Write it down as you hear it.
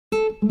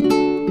Okay,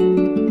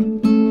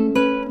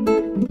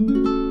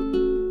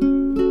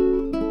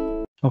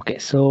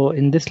 so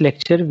in this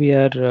lecture we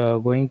are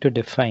going to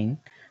define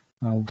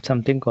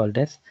something called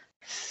as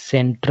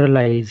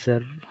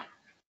centralizer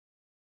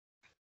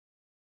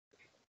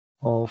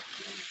of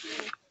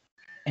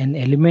an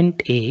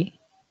element A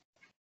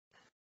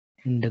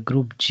in the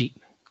group G.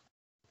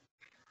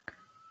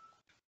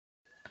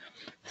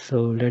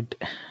 So let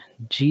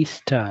G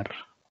star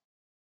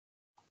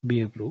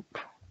be a group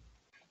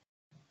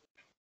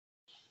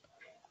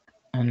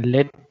and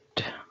let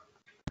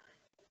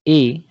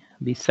A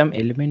be some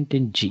element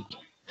in G.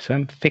 So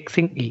I'm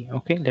fixing A.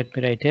 Okay, let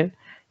me write here.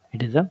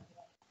 It is a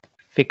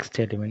fixed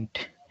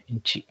element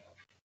in G.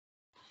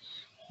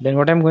 Then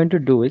what I'm going to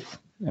do is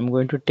I'm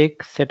going to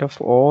take set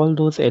of all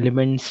those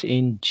elements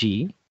in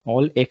G,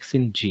 all X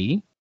in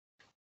G,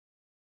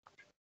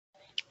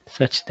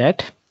 such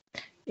that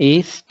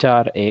A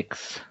star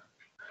X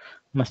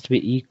must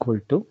be equal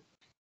to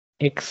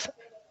X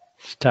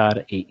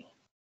star A.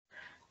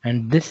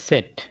 And this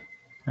set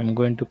I'm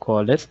going to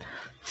call as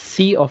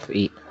C of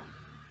A,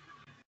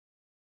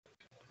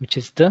 which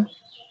is the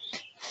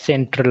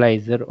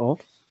centralizer of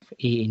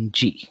A in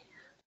G.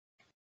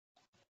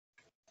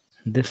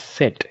 This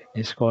set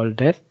is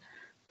called as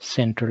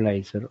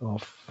centralizer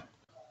of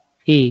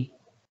A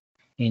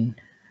in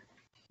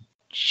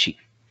G.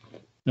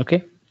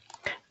 Okay.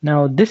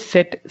 Now this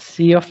set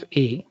C of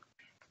A,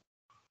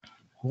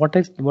 what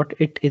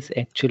it is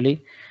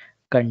actually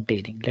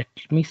containing. Let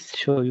me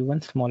show you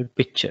one small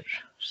picture.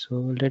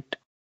 So let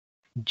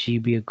G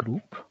be a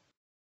group,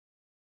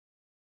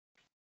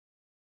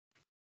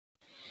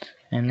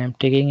 and I'm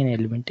taking an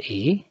element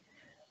A.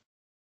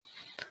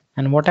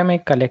 And what am I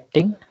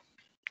collecting?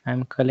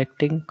 I'm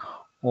collecting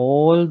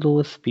all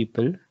those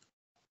people.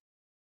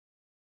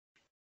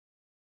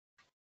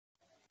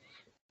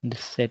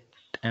 This set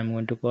I'm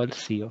going to call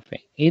C of A.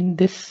 In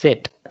this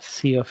set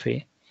C of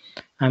A,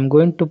 I'm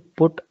going to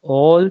put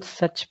all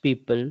such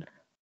people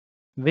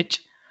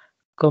which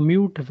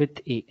commute with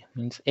A,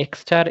 means X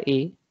star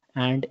A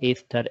and A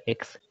star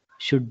X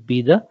should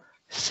be the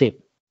same.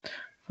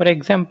 For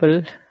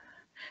example,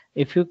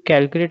 if you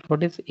calculate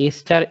what is A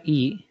star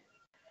E,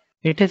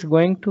 it is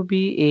going to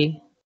be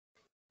A.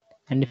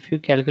 And if you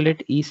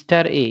calculate E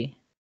star A,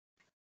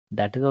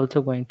 that is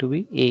also going to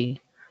be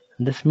A.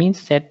 This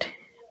means that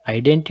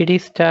identity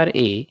star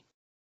A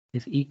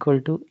is equal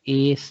to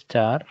A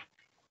star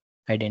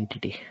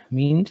identity.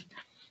 Means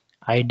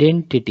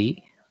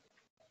identity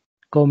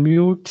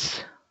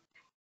commutes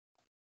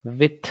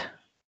with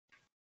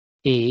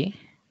A,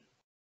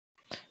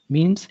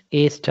 means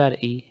A star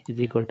E is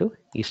equal to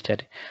E star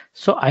A.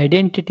 So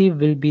identity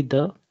will be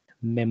the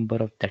member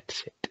of that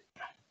set.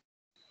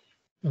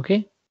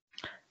 Okay.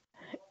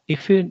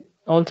 If you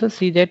also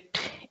see that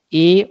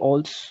A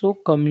also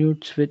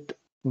commutes with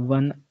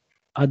one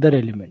other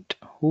element.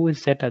 Who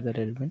is that other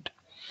element?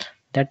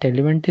 That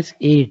element is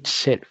A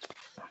itself.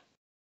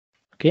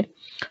 Okay.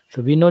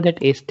 So we know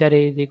that A star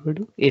A is equal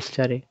to A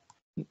star A.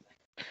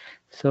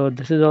 So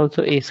this is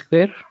also A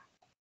square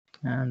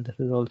and this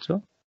is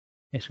also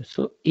A square.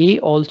 So A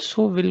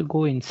also will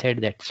go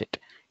inside that set.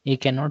 A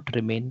cannot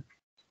remain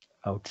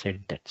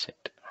outside that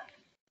set.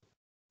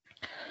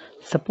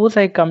 Suppose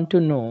I come to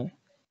know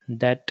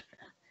that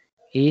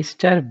A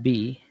star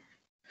B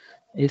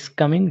is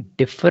coming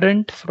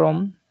different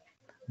from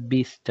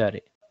B star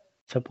A.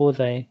 Suppose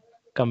I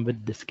come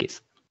with this case,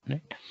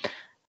 right?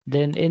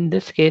 Then in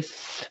this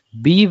case,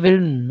 B will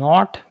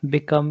not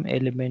become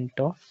element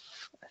of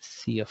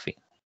C of A.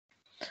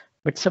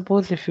 But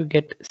suppose if you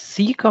get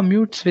C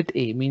commutes with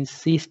A, means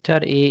C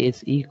star A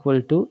is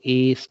equal to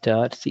A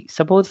star C.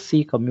 Suppose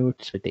C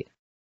commutes with A,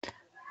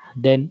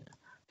 then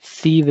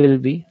C will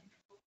be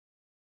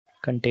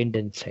contained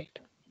inside.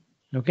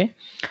 Okay,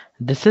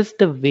 this is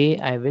the way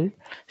I will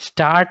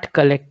start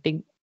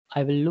collecting.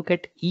 I will look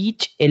at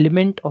each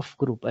element of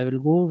group. I will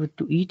go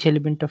to each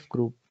element of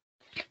group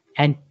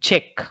and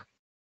check,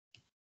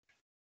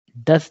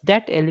 does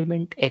that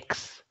element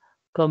X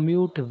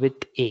commute with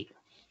A?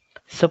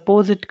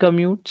 Suppose it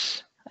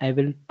commutes, I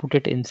will put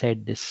it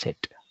inside this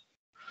set.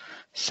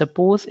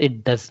 Suppose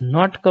it does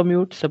not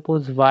commute,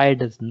 suppose Y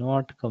does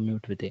not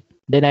commute with A,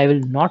 then I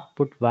will not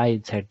put Y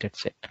inside that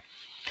set.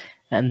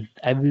 And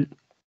I will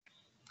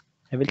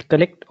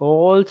collect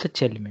all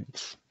such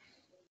elements.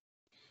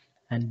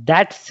 And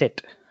that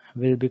set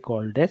will be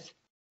called as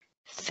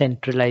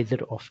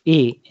centralizer of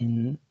A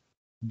in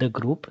the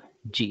group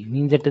G.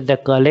 Means it is the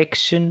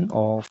collection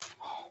of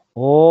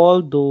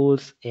all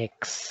those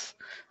X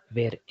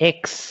where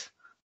X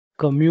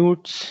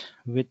commutes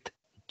with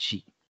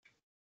G.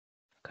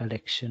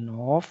 Collection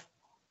of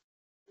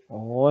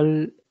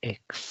all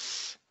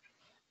X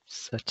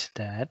such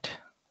that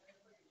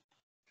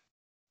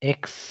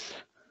X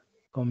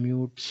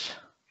commutes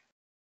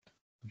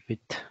with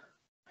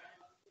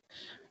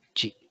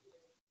G.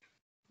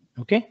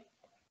 Okay.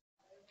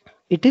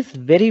 It is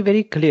very,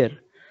 very clear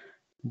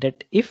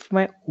that if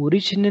my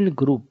original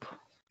group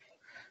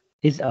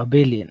is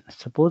abelian,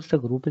 suppose the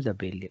group is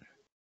abelian,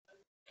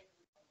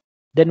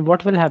 then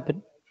what will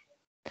happen?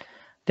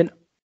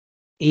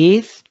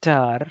 A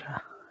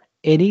star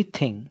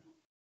anything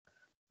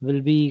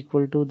will be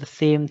equal to the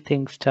same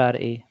thing star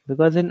A,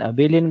 because in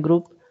abelian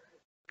group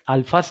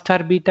alpha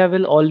star beta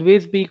will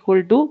always be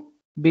equal to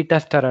beta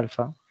star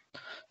alpha.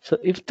 So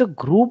if the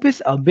group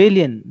is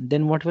abelian,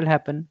 then what will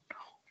happen?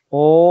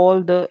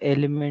 All the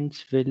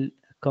elements will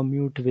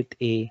commute with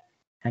A,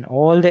 and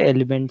all the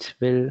elements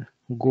will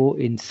go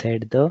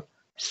inside the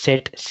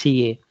set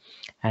CA.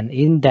 And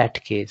in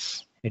that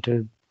case, it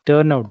will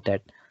turn out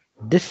that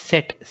this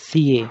set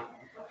CA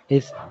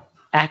is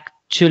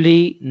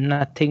actually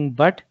nothing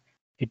but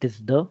it is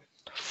the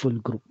full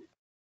group,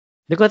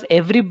 because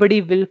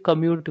everybody will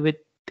commute with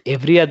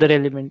every other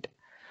element.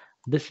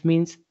 This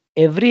means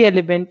every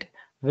element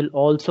will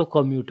also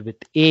commute with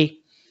A,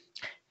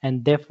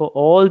 and therefore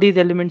all these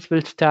elements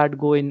will start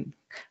going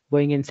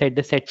inside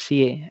the set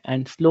CA,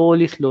 and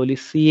slowly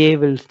CA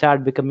will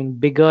start becoming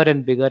bigger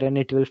and bigger, and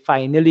it will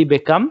finally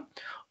become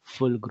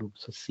full group.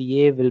 So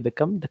CA will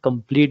become the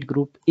complete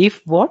group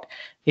if what?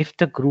 If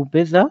the group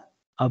is a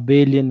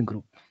abelian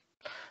group.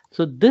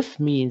 So this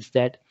means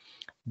that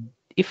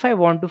if I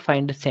want to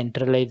find a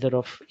centralizer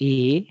of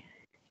A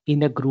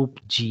in a group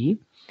G,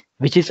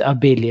 which is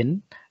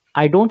abelian,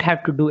 I don't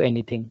have to do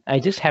anything. I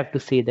just have to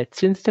say that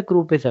since the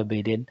group is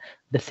abelian,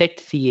 the set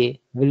CA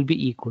will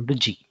be equal to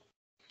G.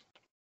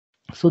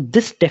 So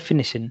this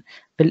definition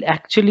will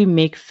actually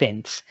make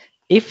sense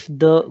if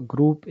the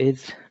group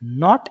is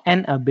not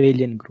an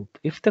abelian group.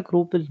 If the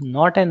group is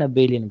not an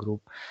abelian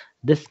group,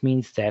 this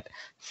means that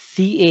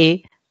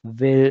CA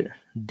will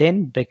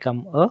then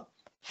become a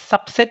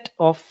subset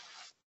of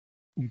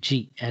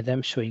G, as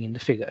I'm showing in the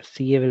figure.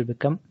 CA will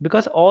become,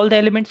 because all the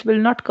elements will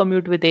not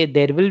commute with A,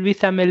 there will be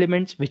some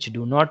elements which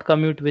do not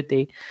commute with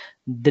A.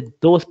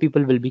 Those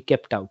people will be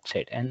kept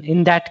outside. And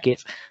in that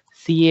case,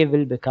 CA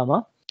will become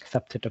a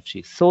subset of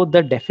G. So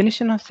the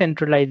definition of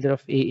centralizer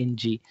of A in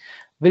G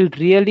will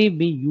really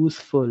be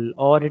useful,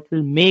 or it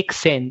will make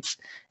sense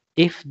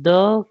if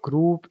the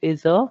group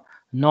is a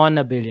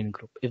non-abelian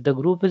group. If the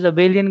group is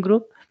abelian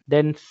group,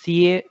 then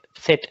CA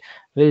set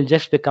will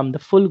just become the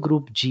full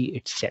group G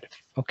itself.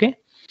 Okay.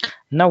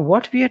 Now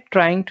what we are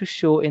trying to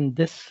show in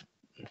this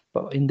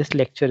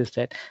lecture is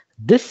that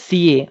this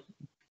CA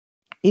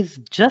is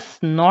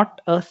just not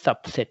a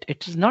subset.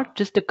 It is not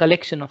just a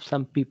collection of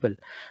some people,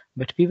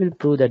 but we will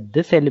prove that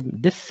this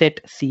set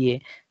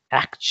CA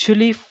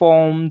actually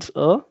forms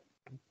a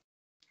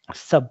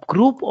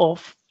subgroup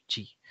of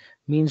G.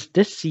 Means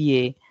this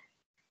CA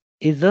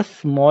is a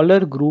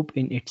smaller group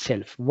in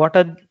itself. What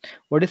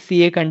is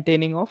CA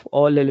containing of?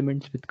 All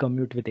elements with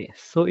commute with A.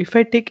 So if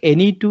I take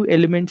any two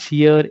elements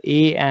here,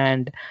 A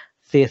and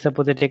say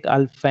suppose I take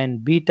alpha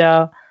and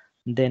beta,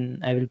 then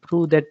I will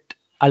prove that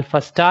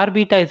alpha star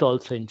beta is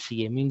also in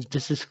CA. Means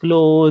this is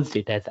closed,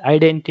 it has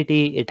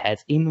identity, it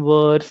has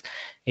inverse,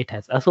 it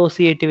has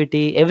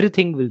associativity,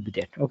 everything will be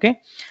there. Okay,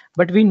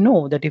 but we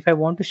know that if I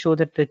want to show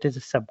that it is a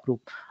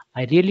subgroup,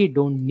 I really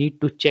don't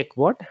need to check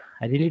what?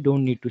 I really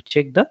don't need to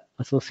check the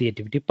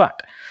associativity part.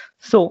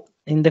 So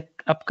in the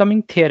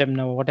upcoming theorem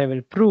now, what I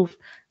will prove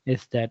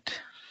is that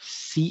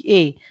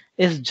CA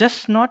is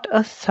just not a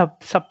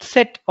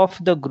subset of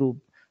the group,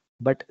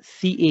 but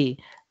CA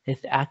is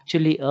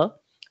actually a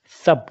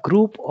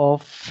subgroup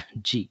of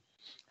G.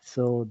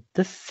 So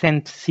this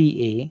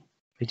CA,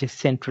 which is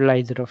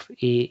centralizer of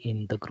A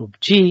in the group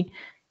G,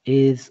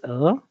 is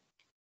a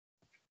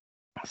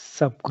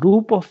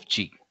subgroup of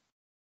G.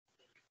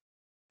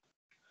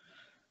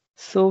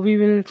 So we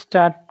will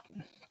start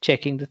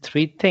checking the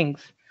three things.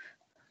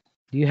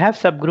 You have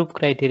subgroup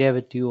criteria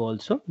with you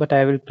also, but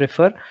I will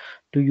prefer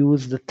to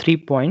use the 3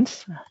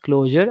 points: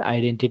 closure,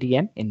 identity,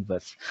 and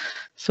inverse.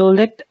 So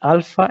let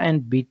alpha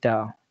and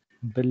beta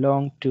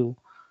belong to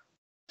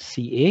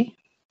CA.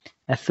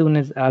 As soon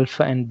as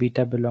alpha and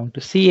beta belong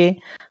to CA,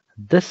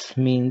 this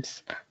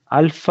means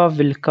alpha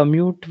will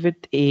commute with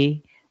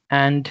A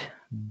and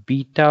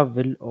beta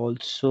will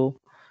also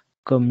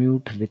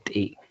commute with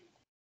A.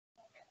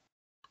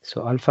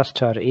 So alpha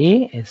star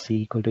A is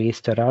equal to A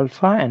star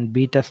alpha, and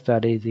beta star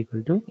A is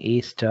equal to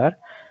A star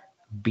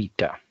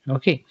beta.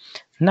 Okay.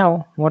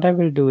 Now what I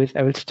will do is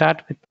I will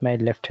start with my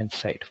left hand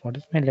side. What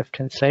is my left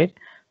hand side?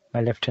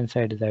 My left hand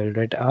side is I will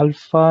write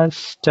alpha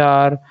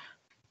star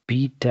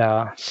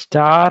beta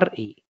star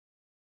A.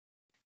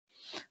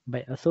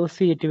 By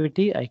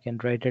associativity, I can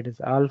write it as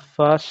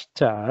alpha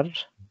star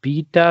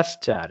beta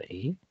star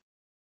A.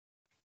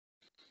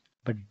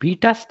 But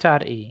beta star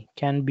A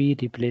can be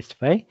replaced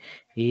by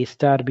A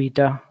star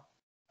beta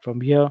from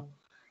here.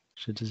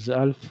 So this is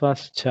alpha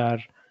star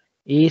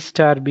A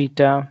star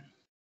beta.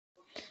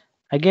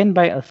 Again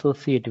by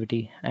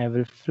associativity, I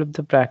will flip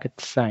the bracket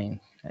sign.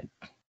 I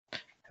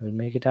will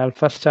make it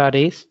alpha star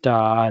A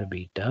star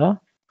beta.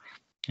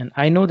 And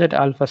I know that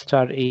alpha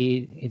star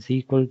A is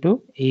equal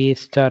to A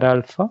star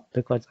alpha,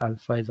 because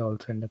alpha is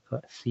also in the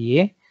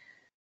CA.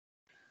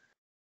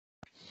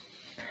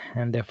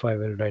 And therefore I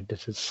will write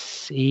this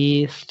as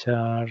A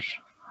star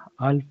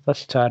alpha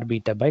star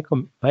beta by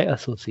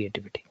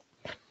associativity.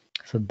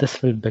 So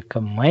this will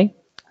become my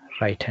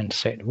right hand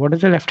side. What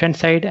is the left hand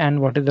side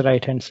and what is the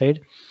right hand side?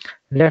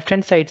 Left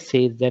hand side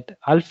says that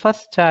alpha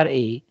star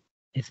A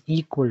is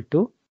equal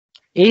to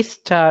A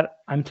star,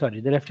 I'm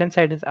sorry, the left hand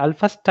side is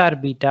alpha star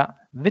beta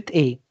with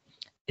A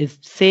is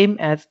same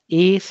as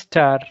A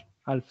star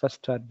alpha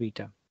star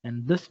beta.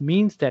 And this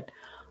means that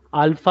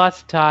alpha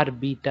star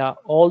beta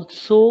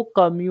also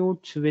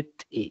commutes with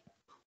A,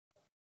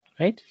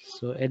 right?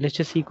 So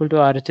LHS equal to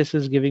RHS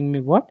is giving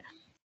me what?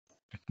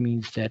 It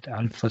means that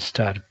alpha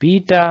star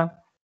beta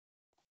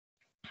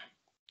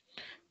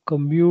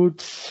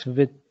commutes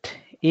with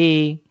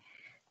A,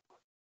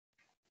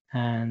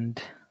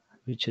 and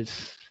which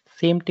is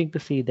same thing to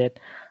see that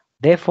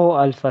therefore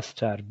alpha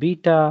star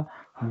beta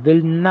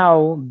will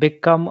now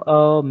become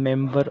a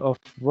member of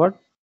what?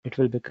 It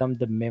will become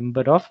the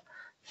member of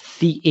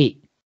CA.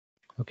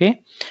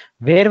 Okay,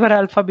 wherever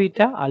alpha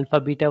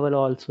beta will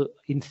also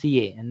in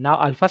CA, and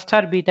now alpha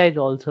star beta is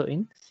also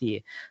in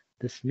CA.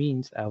 This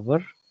means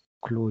our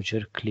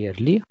closure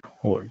clearly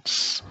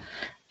holds.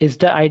 Is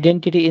the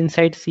identity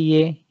inside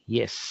CA?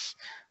 Yes,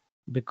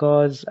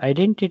 because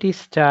identity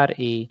star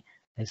A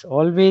is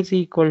always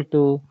equal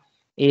to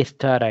A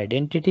star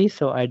identity.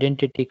 So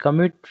identity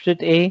commutes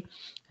with A,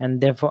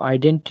 and therefore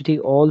identity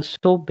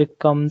also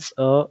becomes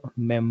a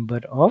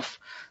member of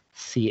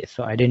CA.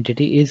 So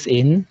identity is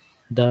in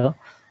the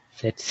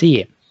set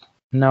CA.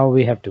 Now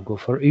we have to go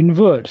for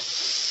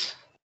inverse.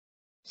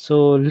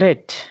 So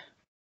let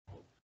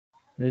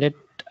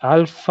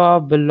alpha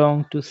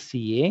belong to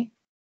CA.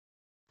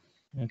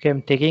 Okay,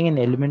 I'm taking an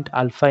element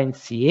alpha in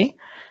CA,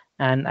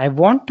 and I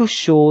want to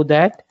show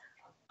that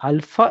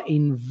alpha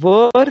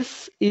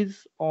inverse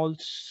is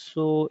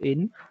also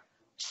in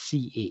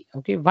CA.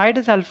 Okay, why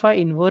does alpha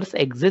inverse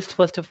exist?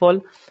 First of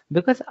all,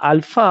 because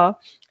alpha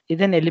is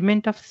an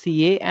element of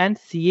CA, and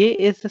CA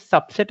is a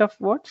subset of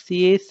what?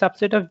 CA is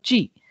subset of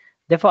G.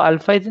 Therefore,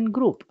 alpha is in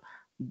group.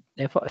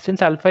 Therefore,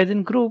 since alpha is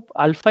in group,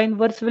 alpha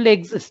inverse will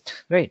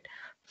exist, right?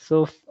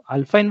 So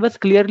alpha inverse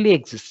clearly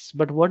exists.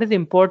 But what is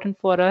important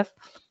for us?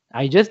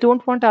 I just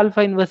don't want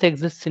alpha inverse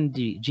exists in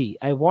G.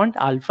 I want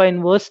alpha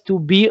inverse to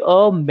be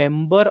a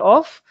member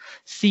of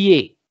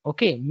CA.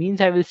 Okay,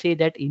 means I will say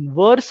that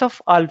inverse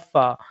of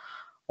alpha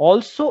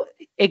also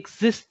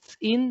exists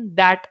in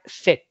that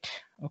set.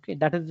 Okay,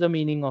 that is the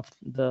meaning of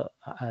the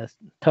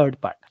third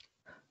part.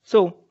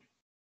 So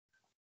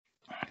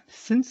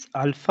since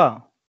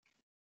alpha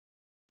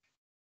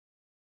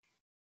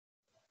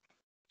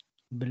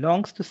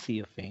belongs to C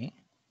of A,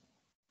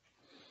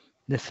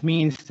 this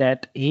means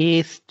that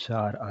A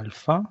star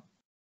alpha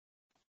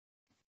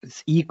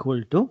is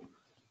equal to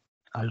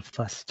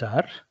alpha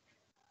star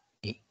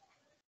A.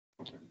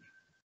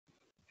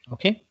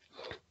 Okay,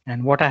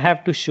 and what I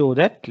have to show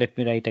that, let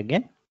me write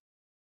again.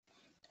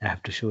 I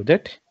have to show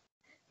that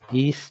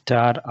A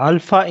star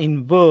alpha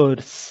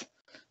inverse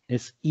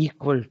is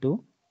equal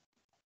to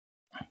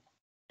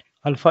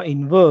alpha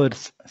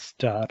inverse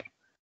star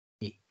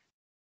A.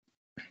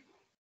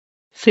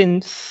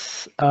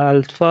 Since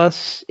alpha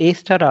A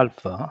star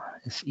alpha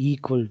is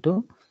equal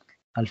to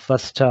alpha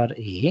star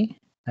A,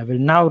 I will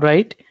now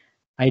write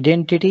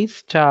identity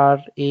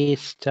star A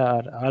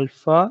star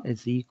alpha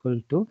is equal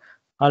to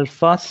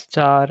alpha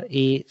star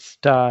A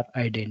star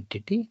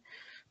identity,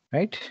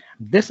 right?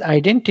 This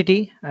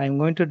identity I'm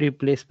going to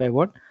replace by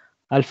what?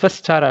 Alpha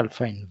star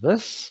alpha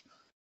inverse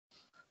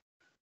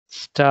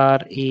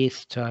star A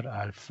star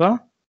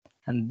alpha,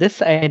 and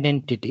this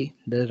identity,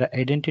 the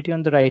identity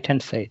on the right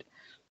hand side,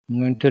 I'm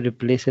going to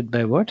replace it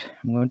by what?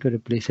 I'm going to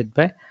replace it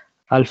by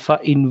alpha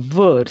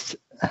inverse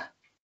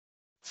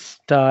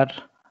star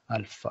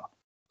alpha.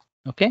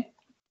 Okay.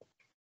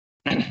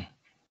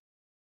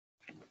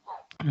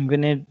 I'm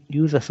going to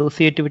use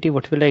associativity.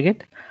 What will I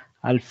get?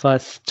 Alpha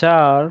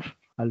star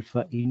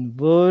alpha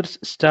inverse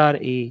star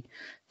A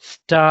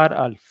star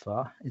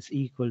alpha is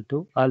equal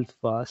to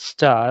alpha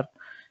star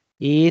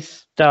A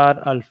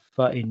star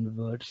alpha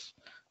inverse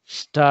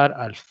star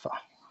alpha.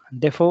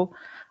 Therefore,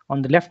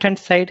 on the left hand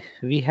side,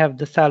 we have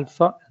this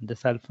alpha and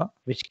this alpha,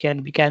 which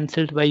can be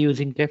cancelled by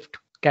using left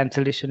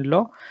cancellation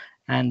law.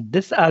 And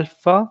this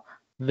alpha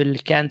will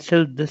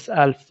cancel this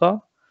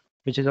alpha,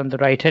 which is on the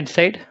right hand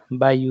side,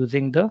 by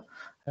using the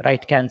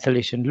right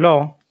cancellation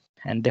law.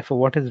 And therefore,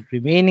 what is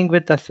remaining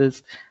with us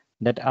is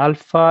that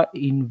alpha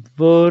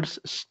inverse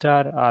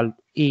star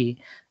A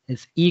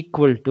is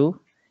equal to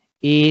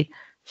A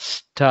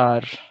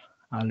star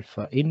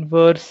alpha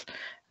inverse,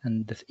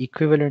 and this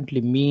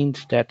equivalently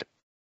means that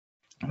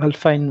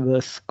alpha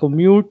inverse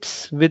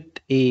commutes with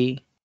A,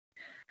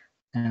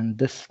 and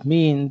this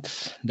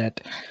means that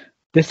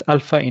this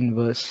alpha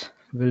inverse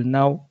will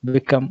now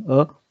become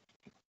a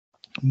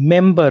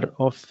member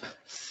of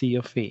C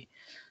of A.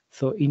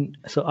 So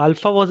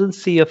alpha was in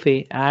C of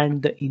A,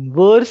 and the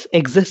inverse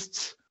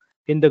exists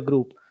in the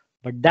group,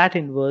 but that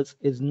inverse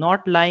is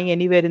not lying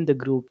anywhere in the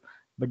group,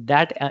 but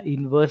that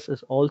inverse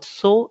is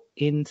also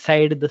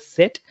inside the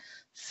set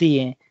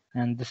CA,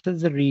 and this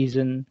is the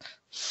reason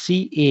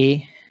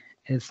CA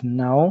is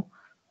now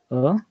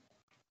a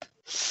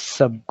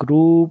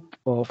subgroup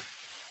of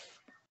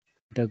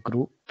the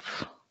group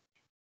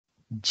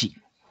G.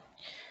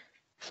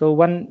 So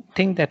one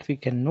thing that we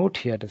can note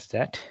here is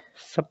that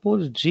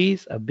suppose G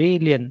is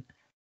abelian.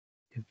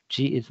 If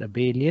G is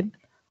abelian,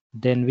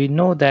 then we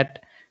know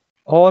that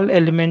all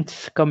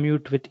elements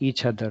commute with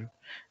each other,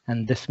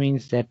 and this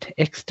means that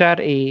x star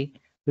A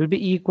will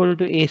be equal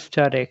to A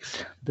star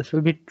X. This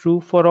will be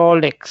true for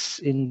all X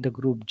in the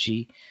group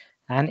G,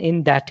 and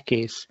in that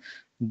case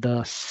the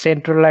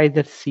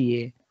centralizer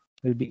CA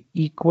will be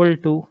equal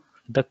to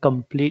the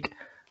complete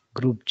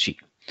group G.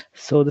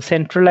 So the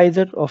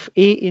centralizer of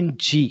A in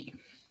G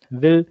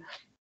will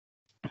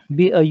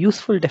be a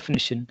useful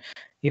definition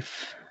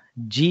if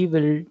G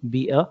will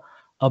be a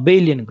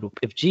abelian group.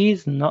 If G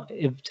is not,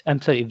 if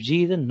I'm sorry, if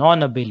G is a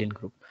non-abelian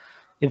group.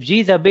 If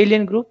G is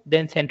abelian group,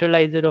 then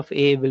centralizer of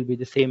A will be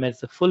the same as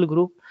the full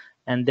group,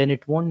 and then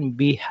it won't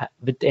be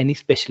with any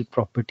special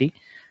property.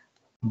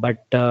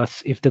 But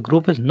if the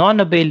group is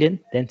non-abelian,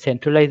 then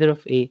centralizer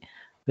of A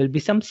will be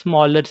some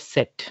smaller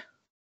set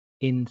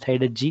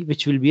inside a G,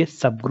 which will be a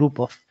subgroup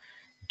of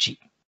G.